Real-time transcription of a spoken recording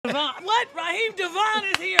Devaugh. What? Rahiem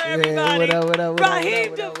Devaugh is here, everybody. Yeah, what up?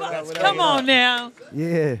 Rahiem Devaugh. Come on now.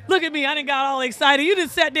 Yeah. Look at me. I done got all excited. You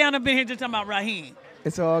just sat down and been here just talking about Rahiem.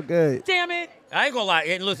 It's all good. Damn it. I ain't gonna lie.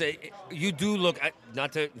 And listen, you do look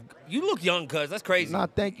you look young, cuz that's crazy. Nah,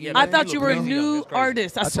 thank you. Yeah, I man, thought you were a look new young.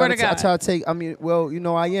 artist. I I swear to God. try to take. I mean, well,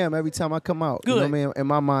 I am every time I come out. Good. You know what I mean? In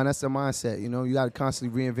my mind, that's the mindset. You got to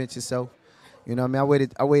constantly reinvent yourself. You know what I mean?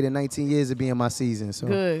 I waited 19 years to be in my season. So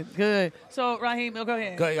Good. So, Rahiem, go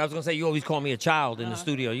ahead. I was gonna say you always call me a child in the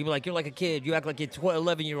studio. You be like you're like a kid. You act like you're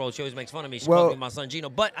 11-year-old. She always makes fun of me. She calls me my son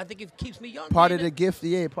Gino. But I think it keeps me young. Part of the gift,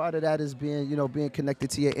 part of that is being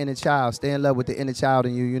connected to your inner child. Stay in love with the inner child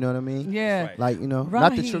in you. You know what I mean? Yeah. Right. Like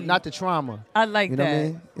Rahiem. not the trauma. I like You know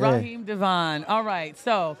that. what I mean? Yeah. Rahiem Devaugh. All right.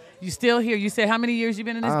 So, you still here. You said how many years you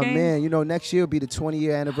been in this game? Man, next year will be the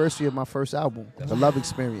 20-year anniversary of my first album, The Love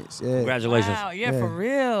Experience. Yeah. Congratulations. Wow. Yeah, Yeah. for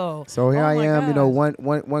real. So here Oh I my am, gosh.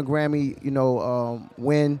 one Grammy,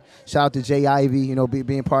 win. Shout out to Jay Ivy,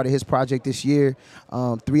 being part of his project this year.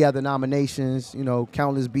 3 other nominations,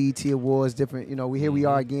 countless BET awards, different, we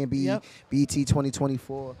are again, BET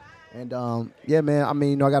 2024. And yeah, man, I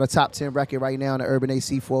mean, I got a top 10 record right now in the Urban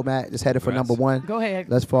AC format. Just headed for number 1. Go ahead.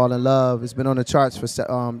 Let's Fall in Love. It's been on the charts for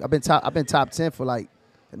I've been top 10 for like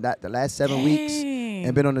the last 7 weeks,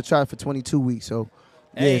 and been on the chart for 22 weeks. So.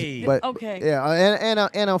 Hey. Yeah, but Okay. Yeah,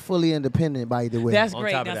 and I'm fully independent, by the way. That's On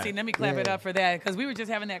great. top of Now, that. see, let me clap it up for that because we were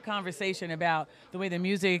just having that conversation about the way the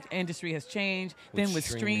music industry has changed. Then with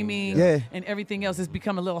streaming Yeah. and everything else, it's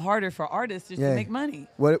become a little harder for artists just to make money.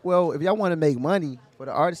 Well, if y'all want to make money, for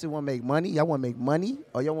the artists that want to make money, y'all want to make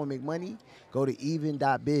money, go to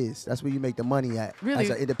even.biz. That's where you make the money at Really? as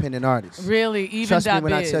an independent artist. Really, even Trust me dot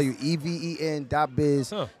when I biz. tell you, even.biz,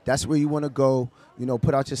 Huh. that's where you want to go.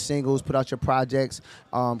 Put out your singles, put out your projects,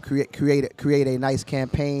 create a nice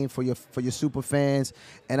campaign for your super fans,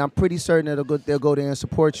 and I'm pretty certain they'll go there and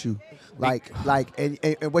support you.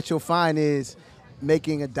 And what you'll find is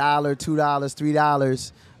making $1, $2,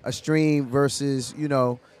 $3 a stream versus the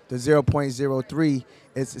 0.03.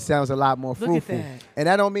 It sounds a lot more Look at fruitful. that. And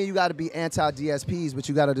that don't mean you got to be anti-DSPs, but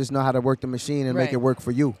you got to just know how to work the machine and make Right. it work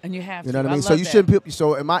for you. And you have You know to. what I mean? I So love you that. shouldn't put,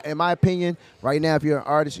 so in my opinion, right now, if you're an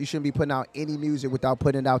artist, you shouldn't be putting out any music without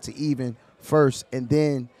putting it out to even first and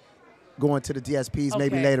then going to the DSPs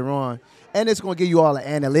maybe Okay. later on. And it's going to give you all the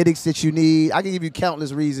analytics that you need. I can give you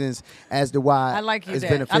countless reasons as to why I like you it's that.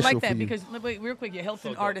 beneficial I like that for you. because wait, real quick, you're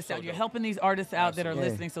helping So dope, artists so out. You're dope. helping these artists out that are Absolutely.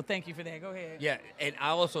 listening. So thank you for that. Go ahead. Yeah, and I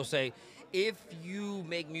also say, if you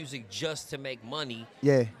make music just to make money,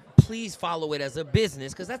 Yeah. please follow it as a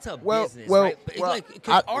business because that's a business, right?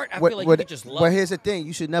 Because art, I feel like you could just love. But here's the thing: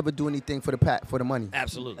 you should never do anything for the money.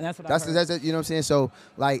 Absolutely. And that's what That's I heard. that's you know what I'm saying. So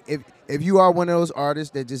like, if you are one of those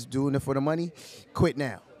artists that just doing it for the money, quit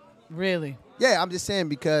now. Really. Yeah, I'm just saying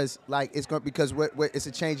because it's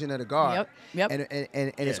a changing of the guard. Yep. And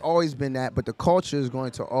it's always been that, but the culture is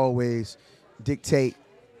going to always dictate.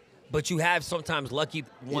 But you have sometimes lucky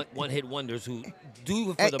one-hit wonders who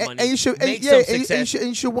do it for the money. And you should, make some success.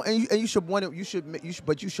 you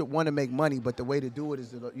should want to make money. But the way to do it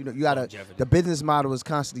is, you gotta. Longevity. The business model is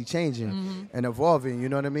constantly changing and evolving. You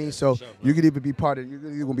know what I mean? So Sure, you could either be part of,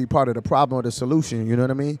 you're gonna be part of the problem or the solution. You know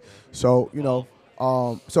what I mean? So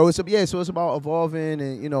so it's about evolving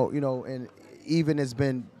and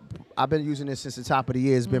even I've been using this since the top of the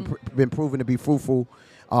year. It's been proven to be fruitful.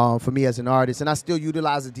 For me as an artist, and I still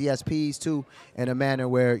utilize the DSPs too in a manner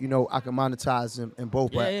where I can monetize them in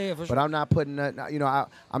both. Yeah, for but sure. I'm not putting that.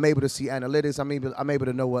 I'm able to see analytics. I'm able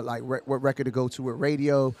to know what record to go to with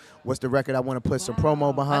radio. What's the record I want to put some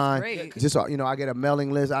promo behind? great. Just I get a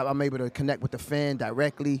mailing list. I'm able to connect with the fan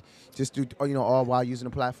directly. Just do all while using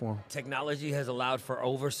the platform. Technology has allowed for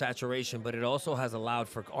oversaturation, but it also has allowed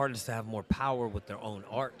for artists to have more power with their own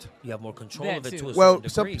art. You have more control That of it too. to a Well,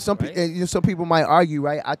 certain some degree, right? some people might argue,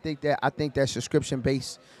 right? I think that subscription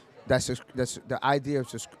based, that's the idea of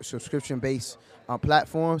subscription based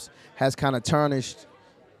platforms has kind of tarnished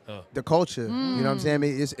the culture. You know what I'm saying? I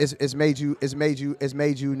mean, it's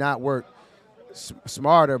made you not work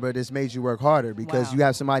smarter, but it's made you work harder because Wow. you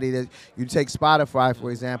have somebody that you take Spotify for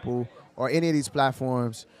example, or any of these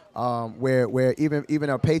platforms. Where even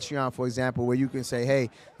a Patreon, for example, where you can say, hey,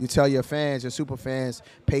 you tell your fans, your super fans,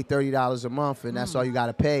 pay $30 a month, and that's all you got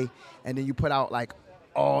to pay, and then you put out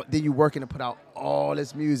then you working to put out all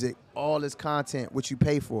this music, all this content, which you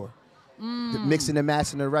pay for. The mixing and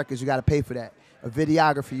mastering the records, you got to pay for that. A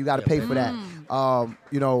videography, you got to pay for that.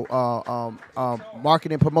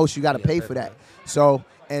 Marketing promotion, you got to pay for that. So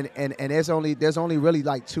and there's only really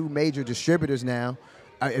like 2 major distributors now.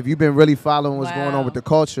 If you've been really following what's going on with the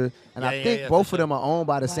culture, and I think both of them are owned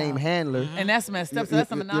by the same handler. And that's messed up. So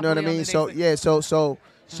that's a monopoly. You know what I mean? on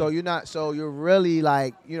the So you're really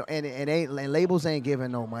like, and labels ain't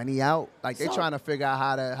giving no money out. Like they're trying to figure out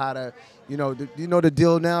how to, the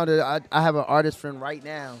deal now that I have an artist friend right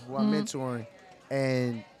now who I'm mentoring,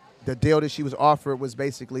 and the deal that she was offered was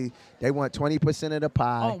basically they want 20% of the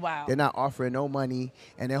pie. Oh wow. They're not offering no money,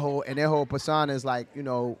 and their whole persona is like,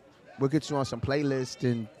 we'll get you on some playlist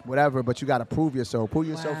and whatever, but you got to prove yourself. Prove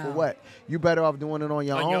yourself for what? You better off doing it on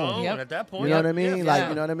your own. At that point. You know what I mean? Like,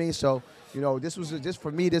 you know what I mean? So, this was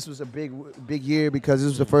for me. This was a big year because this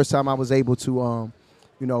was the first time I was able to,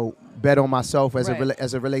 bet on myself as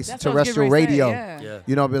it relates to terrestrial radio.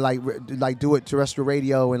 Be like do it terrestrial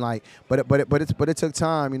radio and like, but it took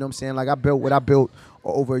time. You know what I'm saying? Like I built what I built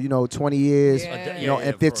over 20 years,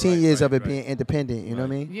 and 15 years of it being independent. You know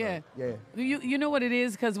what I mean? Yeah. You know what it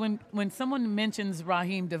is? Because when someone mentions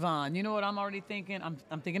Rahiem Devaugh, you know what I'm already thinking?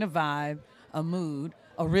 I'm thinking a vibe, a mood,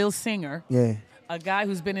 a real singer. Yeah. A guy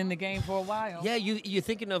who's been in the game for a while. Yeah, you're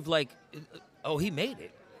thinking of like, oh, he made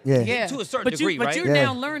it. Yeah. To a certain degree, but right? you're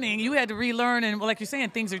now learning. You had to relearn, and like you're saying,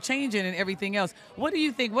 things are changing and everything else. What do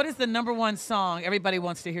you think? What is the #1 song everybody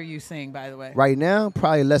wants to hear you sing? By the way, right now,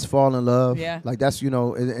 probably "Let's Fall in Love." Yeah, like that's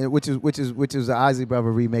which is the Isley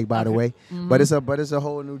Brother remake, by the way. Mm-hmm. But it's a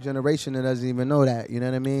whole new generation that doesn't even know that. You know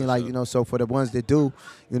what I mean? Like so for the ones that do,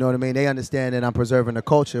 you know what I mean. They understand that I'm preserving the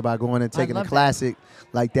culture by going and taking a classic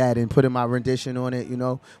like that and putting my rendition on it.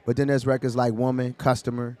 But then there's records like "Woman,"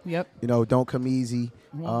 "Customer." Yep. "Don't Come Easy."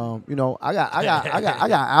 I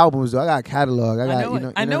got albums though. I got a catalog.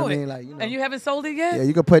 I know it. I mean? Like, and you haven't sold it yet? Yeah,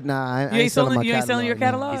 you can put I ain't selling my catalog. You ain't selling your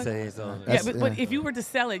catalog? He said he ain't selling. Yeah, but if you were to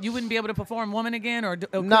sell it, you wouldn't be able to perform "Woman" again, or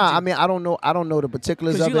I mean, I don't know the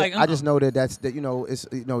particulars of it. Like, I just know that's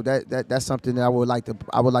that's something that I would like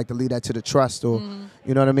to leave that to the trust, or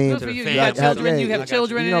you know what I mean. Good for you. You have children. You have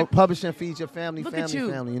children. Publishing feeds your family. Look family, at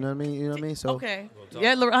you. family. You know what I mean. You know what I mean. So okay.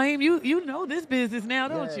 Yeah, Rahiem, you know this business now,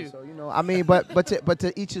 don't you? So I mean, but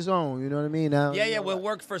to each his own. You know what I mean. Now. Yeah, we'll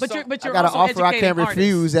work for. But you're I got an also offer I can't artists.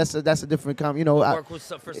 refuse. That's a different work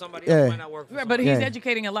for somebody else might not work for but he's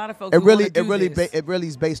educating a lot of folks. It really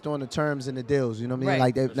is based on the terms and the deals. You know what I mean?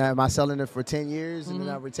 Right. Like, now, am I selling it for 10 years and then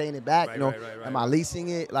I retain it back? Right. Am I leasing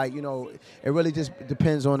it? Like, it really just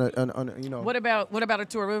depends on What about a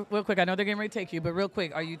tour? Real quick, I know they're getting ready to take you, but real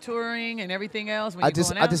quick, are you touring and everything else? I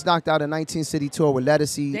just knocked out a 19-city tour with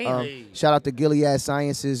Lettucey. Shout out to Gilead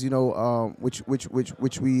Sciences.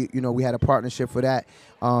 Which we had a partnership for that.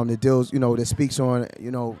 The deals that speaks on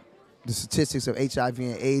the statistics of HIV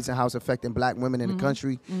and AIDS and how it's affecting black women in the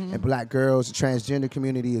country and black girls, the transgender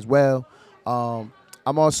community as well.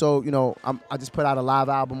 I'm also, I just put out a live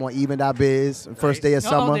album on Even.biz, first day of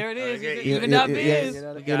summer. Oh, there it is. Even.biz. You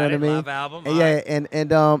know what I mean? Live album.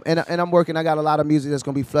 And I'm working. I got a lot of music that's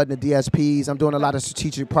gonna be flooding the DSPs. I'm doing a lot of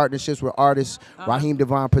strategic partnerships with artists. Rahiem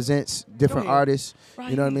Devaugh presents different artists.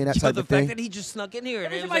 You know what I mean? That type the of thing. fact that he just snuck in here.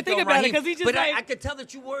 And think about it, because he just. But I could tell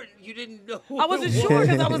that you didn't know. I wasn't sure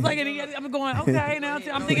because I was like, I'm going, okay, now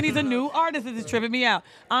I'm thinking he's a new artist. This is tripping me out.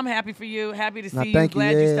 I'm happy for you. Happy to see you.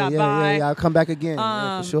 Glad you stopped by. Yeah, I'll come back again.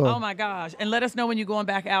 For sure. Oh my gosh! And let us know when you're going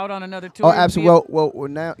back out on another tour. Oh, absolutely. Well,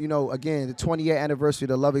 now again, the 20-year anniversary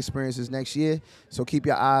of the Love Experience is next year. So keep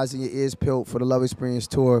your eyes and your ears peeled for the Love Experience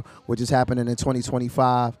tour, which is happening in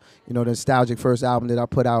 2025. The nostalgic first album that I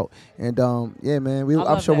put out, and yeah, man,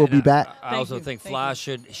 I'm sure we'll be back. I also think Fly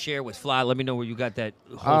should share with Fly. Let me know where you got that.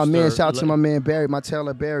 Oh man, shout out to my man Barry, my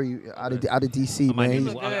tailor Barry out of DC, man.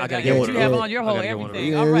 I gotta get one. You have on your whole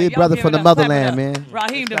everything. Yeah, all right, brother from the motherland, man.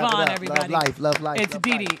 Rahiem Devaugh, everybody. Love life. It's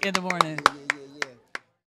DeDe in the morning.